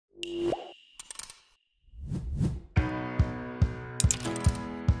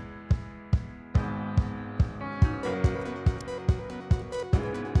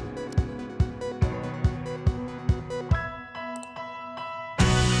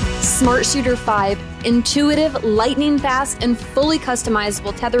SmartShooter 5, intuitive, lightning-fast, and fully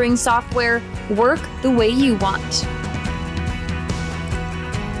customizable tethering software work the way you want.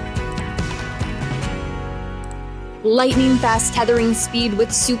 Lightning-fast tethering speed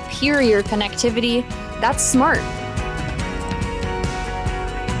with superior connectivity, that's smart.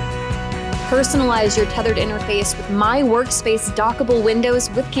 Personalize your tethered interface with My Workspace dockable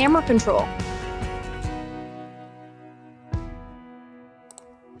windows with camera control.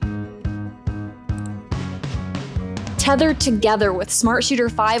 Tether together with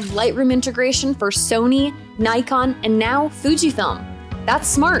SmartShooter 5 Lightroom integration for Sony, Nikon, and now Fujifilm. That's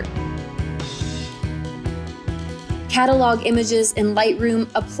smart. Catalog images in Lightroom,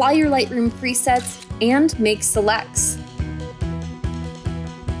 apply your Lightroom presets, and make selects.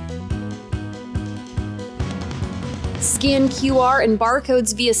 Scan QR and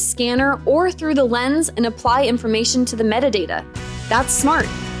barcodes via scanner or through the lens and apply information to the metadata. That's smart.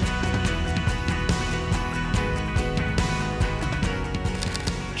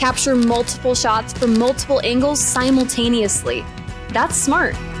 Capture multiple shots from multiple angles simultaneously. That's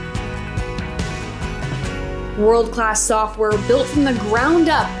smart. World-class software built from the ground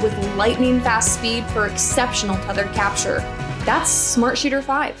up with lightning-fast speed for exceptional tethered capture. That's SmartShooter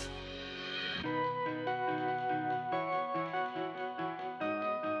 5.